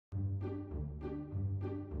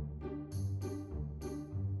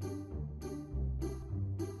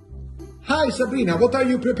Hi Sabrina, what are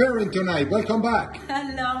you preparing tonight? Welcome back.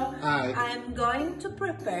 Hello. Hi. I'm going to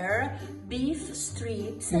prepare beef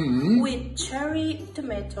strips with cherry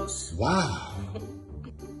tomatoes. Wow.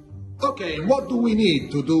 Okay, and what do we need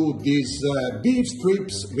to do these beef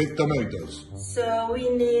strips with tomatoes? So we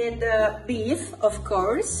need beef, of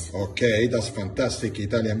course. Okay, that's fantastic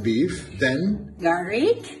Italian beef. Then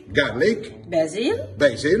Garlic, basil,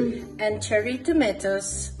 and cherry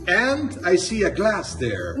tomatoes. And I see a glass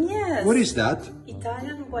there. Yes. What is that?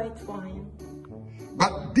 Italian white wine.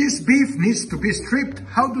 But this beef needs to be stripped.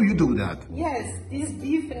 How do you do that? Yes, this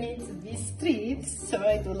beef needs to be stripped, so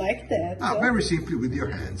I do like that. Very simply with your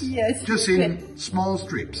hands. Yes. Just in small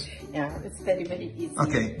strips. Yeah, it's very, very easy.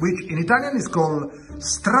 Okay, which in Italian is called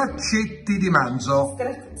straccetti di manzo.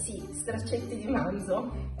 Straccetti di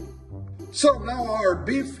manzo. So now our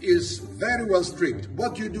beef is very well stripped.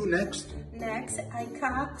 What do you do next? Next, I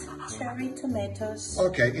cut cherry tomatoes.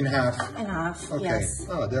 Okay, in half. In half, okay. Yes.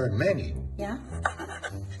 Oh, there are many. Yeah.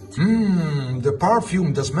 The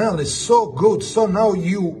perfume, the smell is so good. So now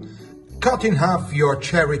you cut in half your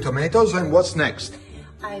cherry tomatoes, and what's next?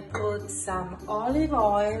 I put some olive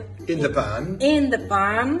oil in the pan. In the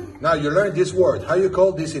pan. Now you learned this word. How you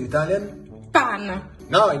call this in Italian? Pan.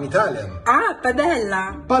 No, in Italian. Ah,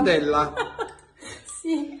 padella. Padella.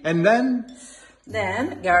 Sì. And then?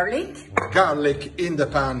 Then garlic. Garlic in the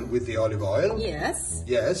pan with the olive oil. Yes.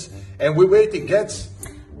 Yes. And we wait it gets?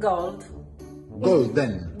 Golden.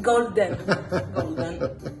 Golden.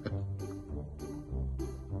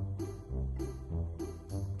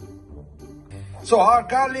 So our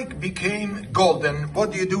garlic became golden.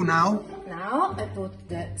 What do you do now? Now I put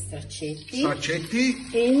the straccetti.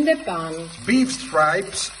 Straccetti. In the pan. Beef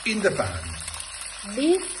stripes in the pan.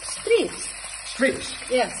 Beef strips. Strips?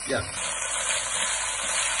 Yes. Yeah.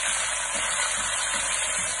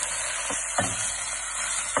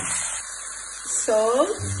 Salt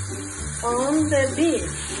on the beef.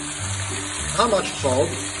 How much salt?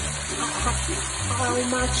 How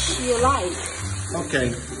much you like.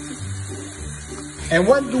 Okay. And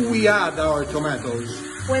when do we add our tomatoes?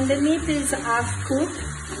 When the meat is half cooked,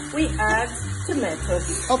 we add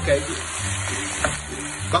tomatoes. Okay.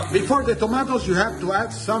 But before the tomatoes, you have to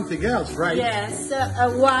add something else, right? Yes, a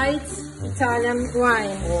white Italian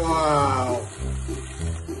wine. Wow.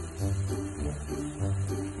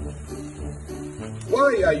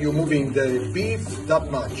 Why are you moving the beef that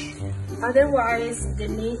much? Otherwise, the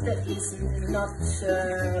meat is not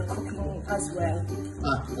cooking as well.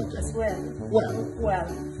 Okay. As well. Well.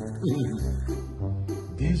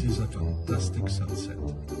 This is a fantastic sunset.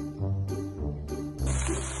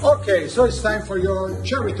 Okay, so it's time for your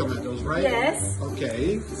cherry tomatoes, right? Yes.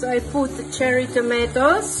 Okay. So I put the cherry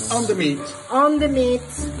tomatoes on the meat. On the meat.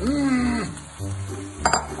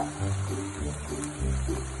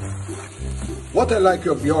 What I like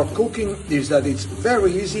of your cooking is that it's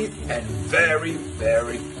very easy and very,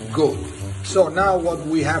 very good. So now what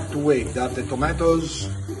we have to wait, that the tomatoes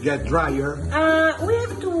get drier? We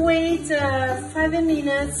have to wait 5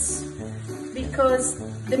 minutes because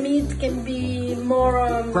the meat can be more...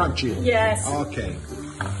 crunchy? Yes. Okay.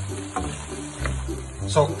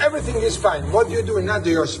 So everything is fine. What do you do now?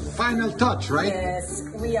 Your final touch, right? Yes,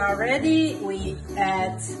 we are ready. We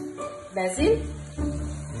add basil.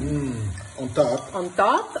 On top. On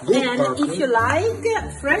top. Good and perfume. If you like,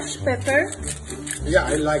 fresh pepper. Yeah,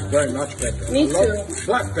 I like very much pepper. Me too.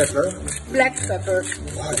 Black pepper. Black pepper.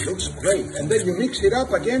 Wow, it looks great. And then you mix it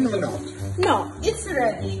up again or not? No, it's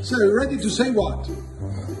ready. So you're ready to say what?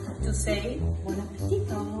 To say buon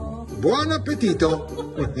appetito. Buon appetito!